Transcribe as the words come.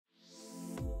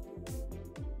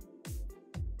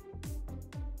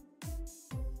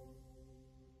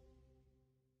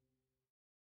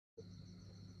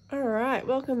Alright,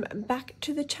 welcome back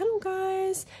to the channel,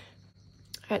 guys.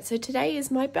 Alright, so today is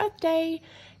my birthday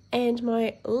and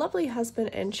my lovely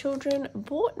husband and children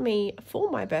bought me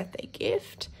for my birthday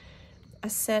gift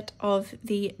a set of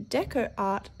the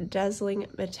DecoArt Dazzling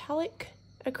metallic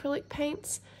acrylic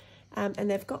paints, and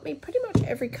they've got me pretty much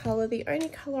every color. The only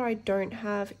color I don't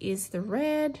have is the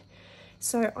red,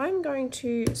 so I'm going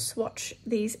to swatch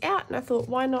these out, and I thought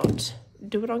why not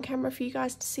do it on camera for you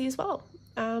guys to see as well.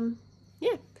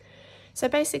 Yeah, so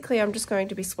basically I'm just going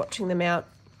to be swatching them out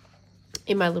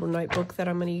in my little notebook that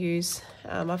I'm going to use.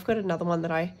 I've got another one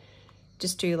that I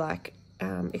just do like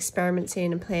experiments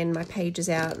in and plan my pages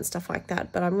out and stuff like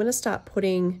that, but I'm going to start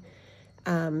putting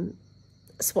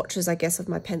swatches, I guess, of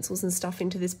my pencils and stuff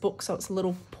into this book, so it's a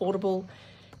little portable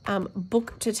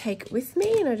book to take with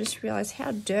me. And I just realized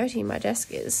how dirty my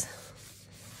desk is.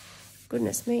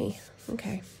 Goodness me.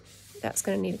 Okay, that's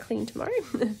going to need a clean tomorrow.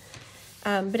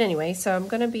 But anyway, so I'm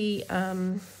going to be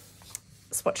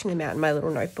swatching them out in my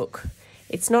little notebook.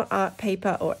 It's not art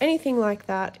paper or anything like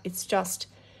that. It's just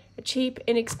a cheap,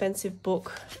 inexpensive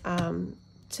book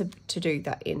to do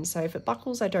that in. So if it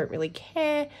buckles, I don't really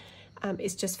care.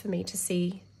 It's just for me to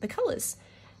see the colours.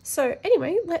 So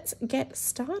anyway, let's get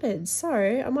started. So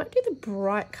I might do the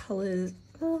bright colours.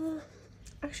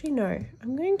 Actually, no.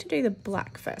 I'm going to do the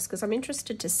black first because I'm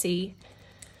interested to see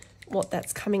what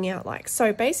that's coming out like.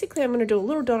 So basically I'm going to do a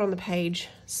little dot on the page,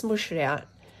 smush it out,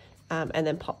 and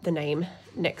then pop the name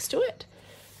next to it.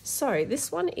 So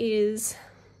this one is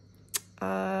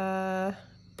Black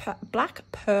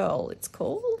Pearl, it's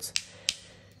called.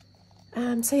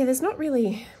 So yeah, there's not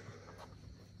really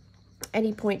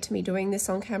any point to me doing this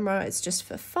on camera. It's just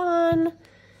for fun.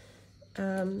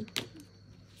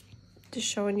 Just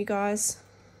showing you guys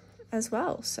as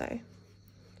well. So,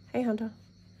 hey Hunter.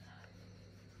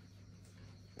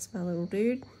 It's my little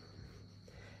dude.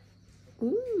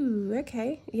 Ooh,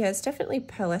 okay. Yeah, it's definitely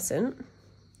pearlescent.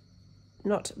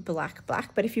 Not black,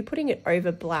 but if you're putting it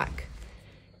over black,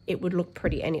 it would look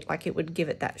pretty, and it would give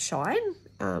it that shine,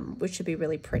 which would be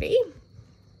really pretty.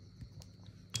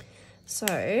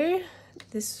 So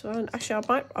this one, actually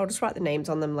I'll just write the names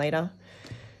on them later,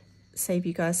 save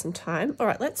you guys some time. All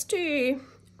right, let's do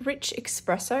Rich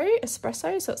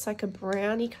Espresso, so it's like a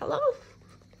brownie color.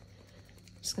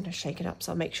 Just going to shake it up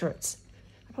so I'll make sure it's...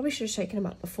 I probably should have shaken them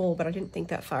up before, but I didn't think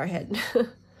that far ahead.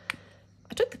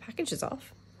 I took the packages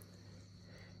off.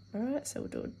 All right, so we'll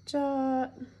do a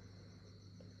dot.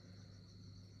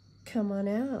 Come on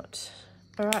out.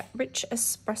 All right, Rich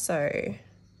Espresso.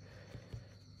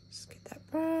 Just get that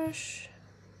brush.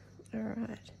 All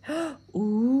right.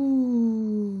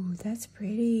 Ooh, that's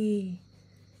pretty.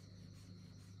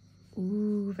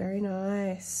 Ooh, very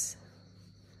nice.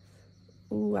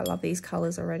 Ooh, I love these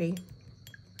colors already.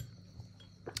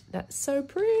 That's so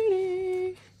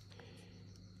pretty.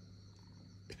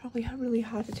 It's probably really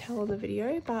hard to tell on the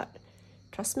video, but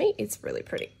trust me, it's really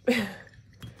pretty.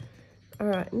 All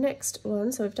right, next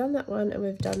one. So we've done that one and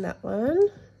we've done that one.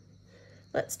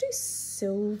 Let's do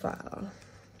silver.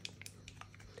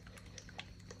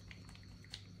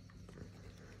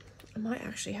 I might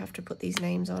actually have to put these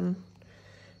names on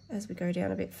as we go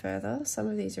down a bit further. Some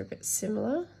of these are a bit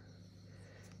similar.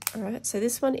 All right, so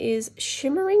this one is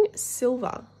Shimmering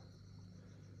Silver.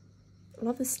 I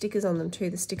love the stickers on them too.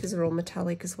 The stickers are all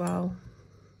metallic as well.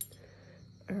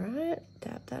 All right,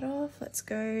 dab that off. Let's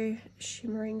go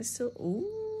Shimmering Silver.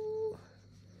 Ooh,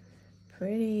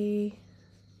 pretty.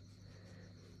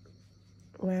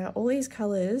 Wow, all these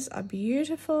colors are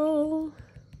beautiful.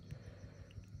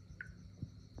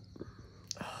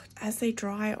 Oh, as they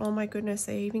dry, oh my goodness,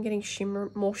 they're even getting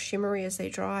more shimmery as they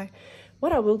dry.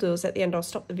 What I will do is at the end, I'll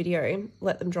stop the video,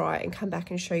 let them dry, and come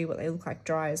back and show you what they look like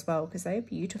dry as well, because they are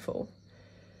beautiful.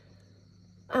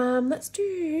 Let's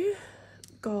do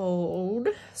gold.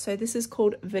 So this is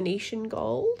called Venetian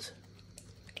Gold.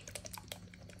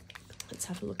 Let's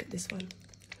have a look at this one.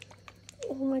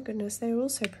 Oh my goodness, they're all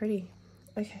so pretty.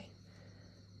 Okay.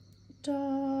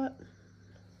 Dot.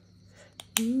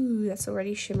 Ooh, that's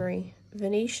already shimmery.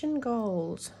 Venetian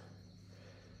Gold.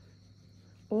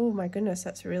 Oh my goodness,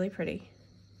 that's really pretty.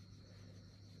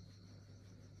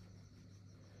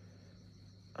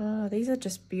 Oh, these are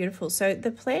just beautiful. So the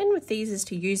plan with these is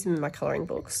to use them in my colouring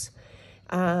books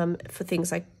for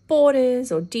things like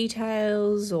borders or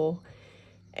details or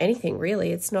anything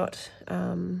really. It's not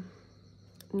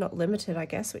limited, I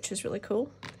guess, which is really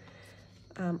cool.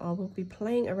 I will be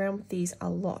playing around with these a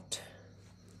lot.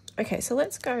 Okay, so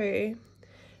let's go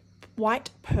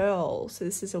White Pearl. So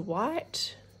this is a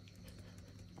white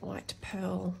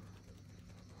pearl.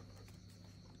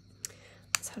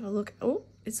 Let's have a look. Oh,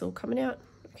 it's all coming out.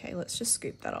 Okay, let's just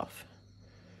scoop that off.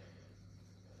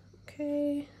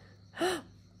 Okay.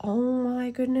 Oh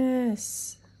my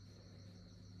goodness.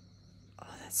 Oh,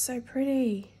 that's so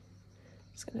pretty.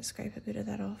 Just going to scrape a bit of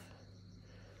that off.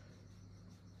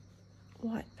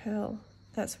 White pearl.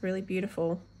 That's really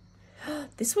beautiful.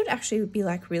 This would actually be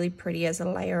like really pretty as a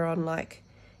layer on like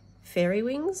fairy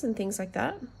wings and things like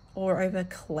that, or over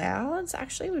clouds.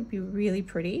 Actually would be really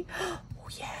pretty. Oh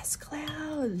yes,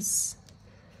 clouds.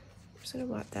 I'm just going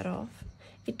to wipe that off.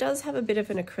 It does have a bit of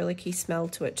an acrylic-y smell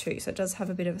to it too, so it does have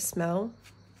a bit of a smell,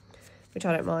 which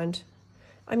I don't mind.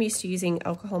 I'm used to using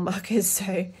alcohol markers,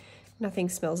 so nothing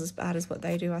smells as bad as what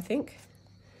they do, I think.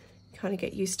 Kind of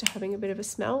get used to having a bit of a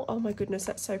smell. Oh my goodness,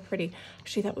 that's so pretty.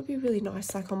 Actually, that would be really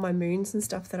nice, like on my moons and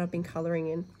stuff that I've been colouring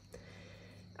in.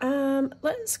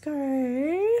 Let's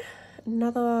go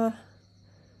another.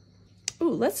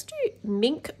 Ooh, let's do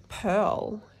mink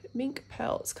pearl. Mink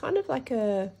pearl. It's kind of like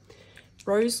a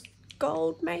rose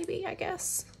gold, maybe, I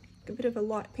guess. A bit of a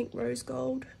light pink rose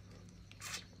gold.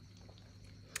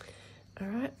 All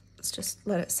right, let's just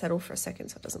let it settle for a second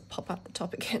so it doesn't pop up the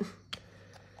top again.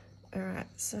 All right,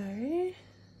 so.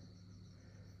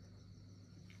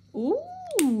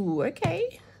 Ooh,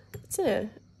 okay. It's an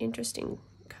interesting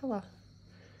colour.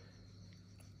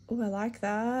 Oh, I like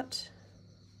that.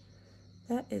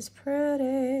 That is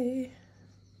pretty.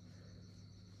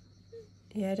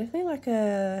 Yeah, definitely like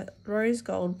a rose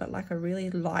gold, but like a really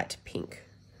light pink.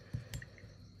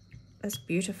 That's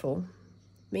beautiful.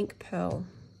 Mink pearl.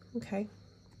 Okay.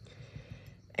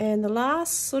 And the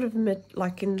last sort of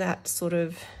like in that sort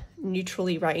of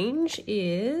neutrally range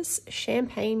is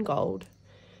champagne gold.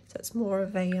 So it's more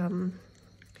of a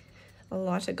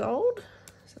lighter gold.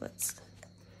 So let's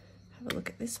have a look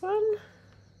at this one.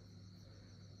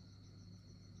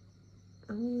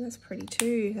 Oh, that's pretty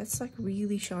too. That's like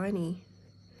really shiny.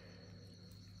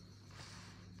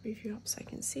 Move you up so I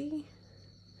can see.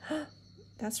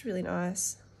 That's really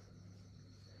nice.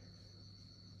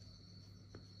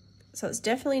 So it's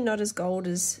definitely not as gold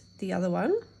as the other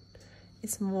one.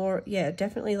 It's more, yeah,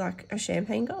 definitely like a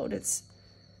champagne gold. It's,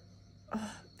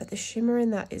 oh, but the shimmer in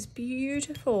that is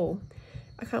beautiful.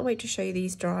 I can't wait to show you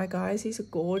these dry, guys. These are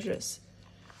gorgeous.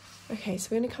 Okay, so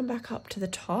we're going to come back up to the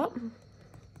top.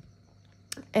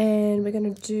 And we're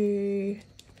going to do,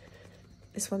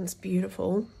 this one's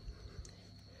beautiful.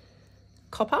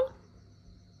 Copper.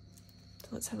 So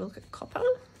let's have a look at copper.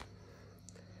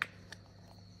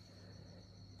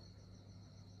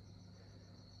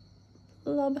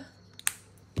 Blob.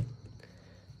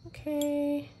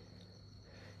 Okay.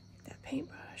 That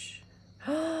paintbrush.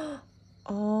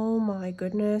 Oh my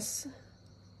goodness.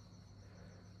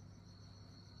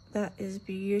 That is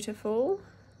beautiful.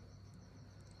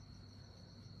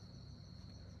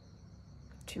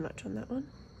 Too much on that one.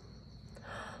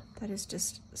 That is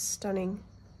just stunning.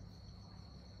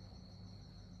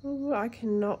 Ooh, I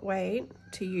cannot wait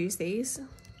to use these.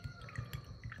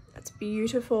 That's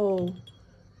beautiful.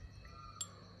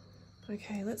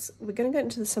 Okay, we're going to get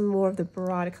into some more of the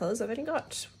brighter colours. I've only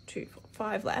got 2, 4,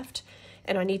 5 left,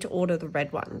 and I need to order the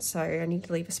red one, so I need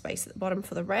to leave a space at the bottom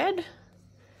for the red.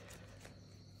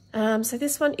 So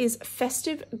this one is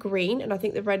Festive Green, and I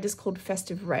think the red is called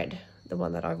Festive Red, the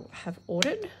one that I have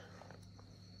ordered.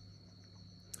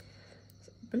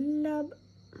 Blob.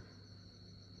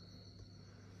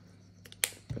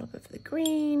 Blob of the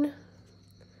green.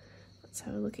 Let's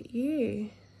have a look at you.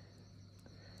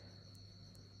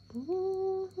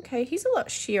 Ooh, okay, he's a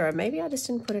lot sheerer. Maybe I just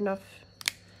didn't put enough.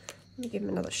 Let me give him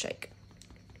another shake.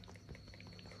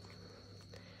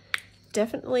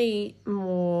 Definitely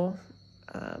more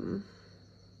oh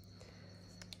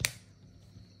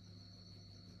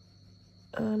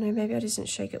no, maybe I just didn't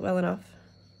shake it well enough.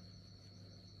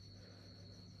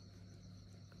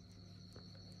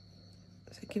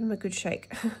 So give him a good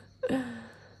shake.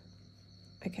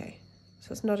 Okay,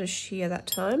 so it's not as sheer that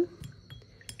time.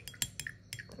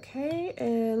 Okay,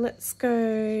 and let's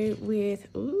go with,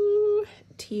 ooh,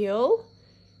 teal.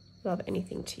 Love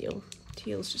anything teal.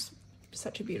 Teal's just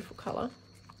such a beautiful colour.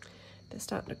 They're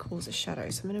starting to cause a shadow,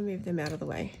 so I'm going to move them out of the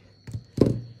way.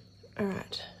 All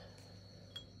right.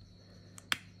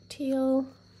 Teal.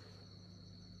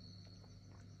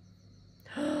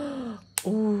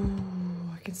 Ooh,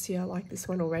 I can see I like this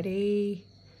one already.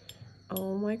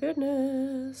 Oh my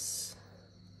goodness.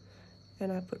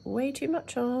 And I put way too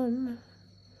much on.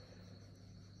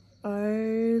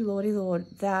 Oh lordy lord,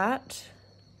 that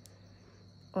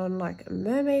on like a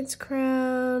mermaid's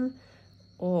crown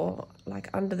or like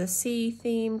under the sea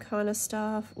theme kind of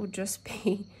stuff would just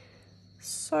be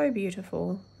so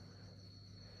beautiful.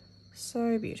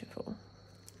 So beautiful.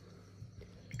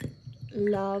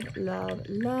 Love, love,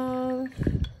 love.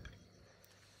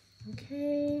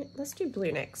 Okay, let's do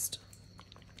blue next.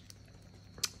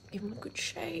 Give them a good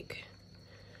shake.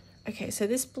 Okay, so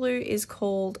this blue is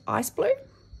called Ice Blue.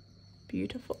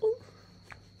 Beautiful.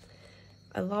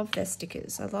 I love their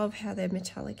stickers. I love how they're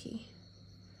metallic-y.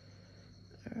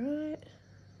 All right.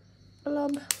 I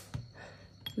love.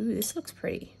 Ooh, this looks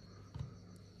pretty.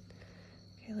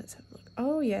 Okay, let's have a look.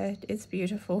 Oh yeah, it's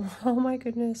beautiful. Oh my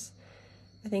goodness.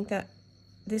 I think that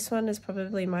this one is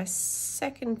probably my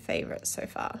second favorite so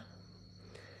far.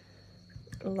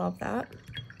 Love that.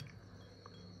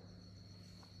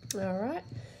 All right,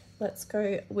 let's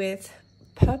go with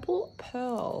Purple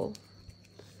Pearl.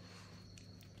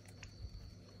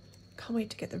 Can't wait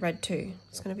to get the red too.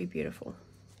 It's going to be beautiful.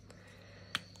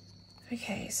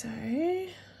 Okay, so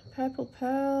Purple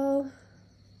Pearl.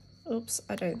 Oops,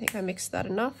 I don't think I mixed that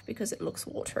enough because it looks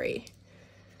watery.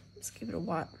 Let's give it a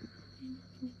wipe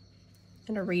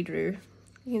and a redo.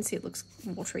 You can see it looks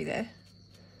watery there.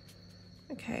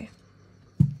 Okay,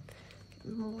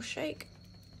 give it more shake.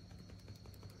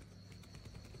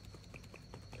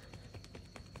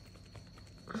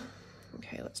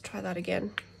 Okay, let's try that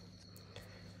again.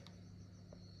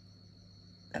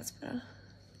 That's better.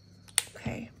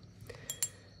 Okay,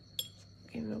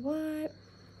 give it a wipe.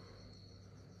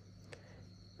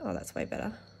 Oh, that's way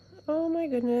better. Oh my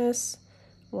goodness.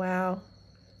 Wow.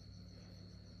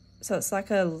 So it's like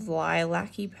a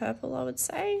lilac-y purple, I would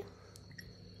say.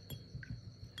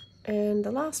 And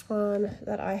the last one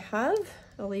that I have,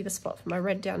 I'll leave a spot for my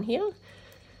red down here,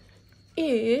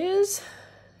 is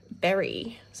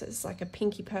Berry. So it's like a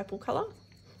pinky purple color.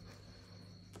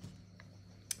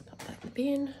 Pop that in the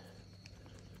bin.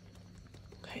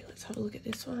 Okay, let's have a look at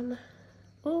this one.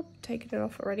 Oh, taking it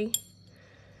off already.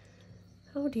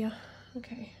 Oh dear.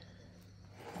 Okay.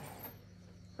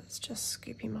 Let's just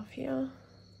scoop him off here.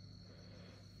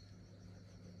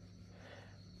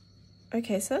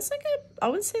 Okay, so that's like a, I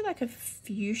would say like a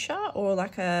fuchsia or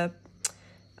like a,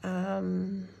 what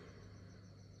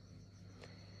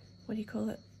do you call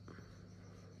it?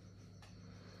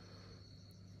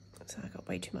 So I got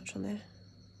way too much on there.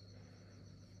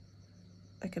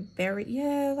 Like a berry,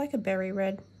 yeah, like a berry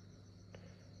red.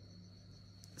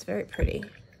 It's very pretty.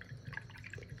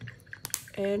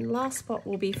 And last spot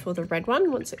will be for the red one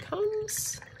once it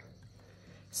comes.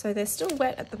 So they're still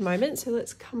wet at the moment, so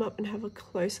let's come up and have a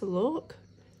closer look.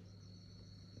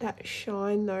 That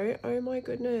shine though, oh my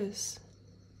goodness.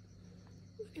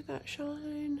 Look at that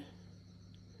shine.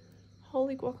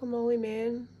 Holy guacamole,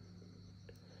 man.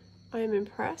 I am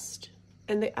impressed.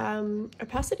 And the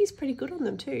opacity is pretty good on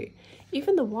them too.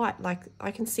 Even the white, like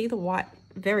I can see the white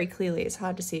very clearly. It's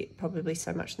hard to see it probably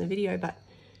so much in the video, but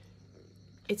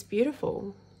it's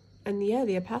beautiful. And yeah,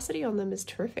 the opacity on them is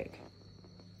terrific.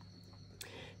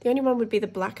 The only one would be the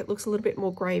black. It looks a little bit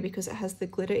more grey because it has the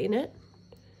glitter in it.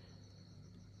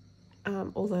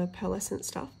 All the pearlescent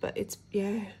stuff, but it's,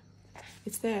 yeah,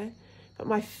 it's there. But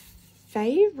my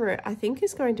favourite, I think,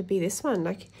 is going to be this one.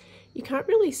 Like, you can't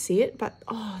really see it, but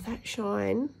oh, that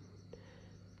shine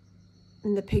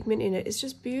and the pigment in it is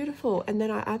just beautiful. And then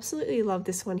I absolutely love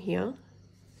this one here.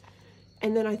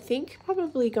 And then I think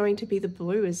probably going to be the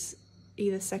blue is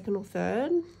either second or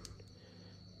third.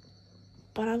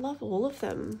 But I love all of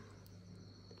them.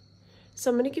 So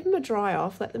I'm going to give them a dry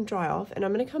off, let them dry off, and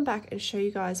I'm going to come back and show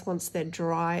you guys once they're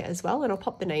dry as well, and I'll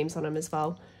pop the names on them as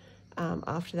well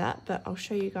after that, but I'll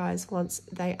show you guys once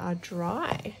they are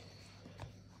dry.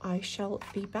 I shall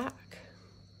be back.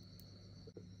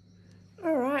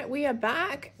 All right, we are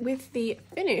back with the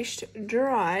finished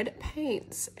dried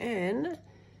paints, and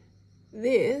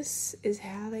this is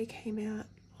how they came out.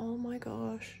 Oh my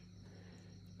gosh.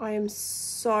 I am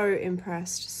so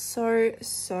impressed,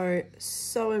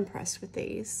 so impressed with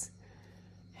these.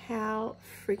 How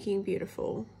freaking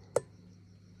beautiful.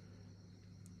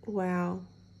 Wow.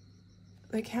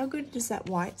 Like, how good does that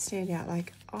white stand out?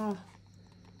 Like, oh,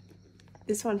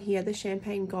 this one here, the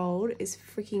champagne gold, is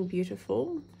freaking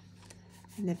beautiful.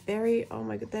 And they're very, oh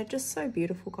my god, they're just so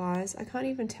beautiful, guys. I can't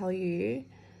even tell you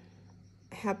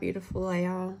how beautiful they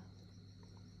are.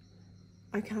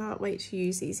 I can't wait to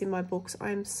use these in my books.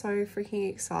 I am so freaking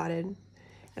excited.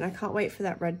 And I can't wait for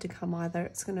that red to come either.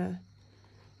 It's going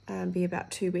to be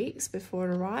about 2 weeks before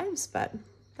it arrives, but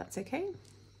that's okay.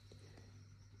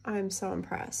 I'm so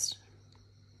impressed.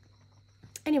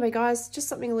 Anyway, guys, just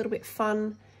something a little bit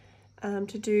fun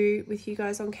to do with you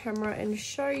guys on camera and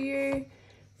show you.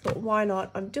 But why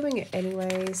not? I'm doing it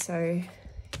anyway, so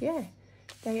yeah.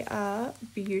 They are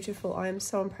beautiful. I am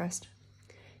so impressed.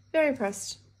 Very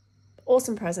impressed.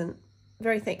 Awesome present.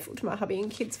 Very thankful to my hubby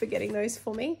and kids for getting those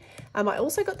for me. I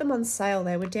also got them on sale.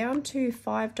 They were down to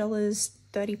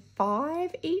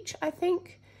 $5.35 each, I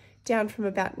think. down from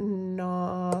about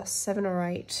 7 or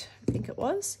 8, I think it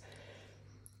was.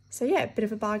 So yeah, a bit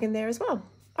of a bargain there as well.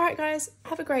 All right, guys,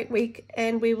 have a great week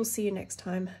and we will see you next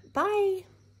time. Bye.